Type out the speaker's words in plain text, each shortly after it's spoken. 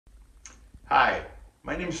Hi,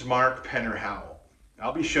 my name is Mark Penner-Howell.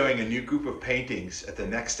 I'll be showing a new group of paintings at the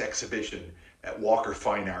next exhibition at Walker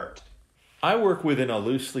Fine Art. I work within a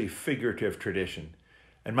loosely figurative tradition,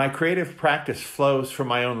 and my creative practice flows from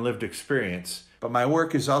my own lived experience, but my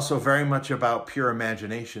work is also very much about pure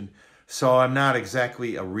imagination, so I'm not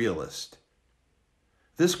exactly a realist.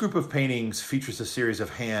 This group of paintings features a series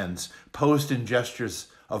of hands posed in gestures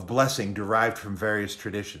of blessing derived from various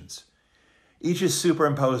traditions. Each is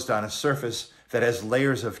superimposed on a surface that has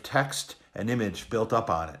layers of text and image built up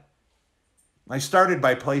on it. I started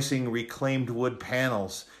by placing reclaimed wood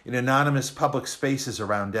panels in anonymous public spaces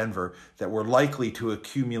around Denver that were likely to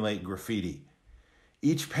accumulate graffiti.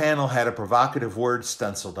 Each panel had a provocative word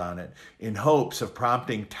stenciled on it in hopes of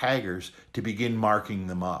prompting taggers to begin marking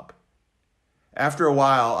them up. After a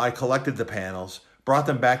while, I collected the panels, brought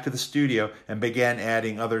them back to the studio, and began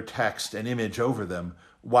adding other text and image over them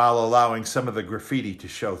while allowing some of the graffiti to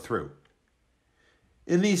show through.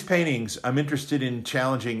 In these paintings, I'm interested in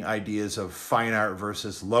challenging ideas of fine art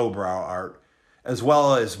versus lowbrow art, as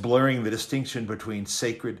well as blurring the distinction between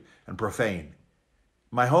sacred and profane.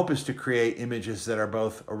 My hope is to create images that are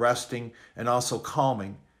both arresting and also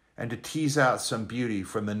calming, and to tease out some beauty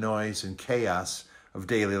from the noise and chaos of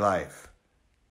daily life.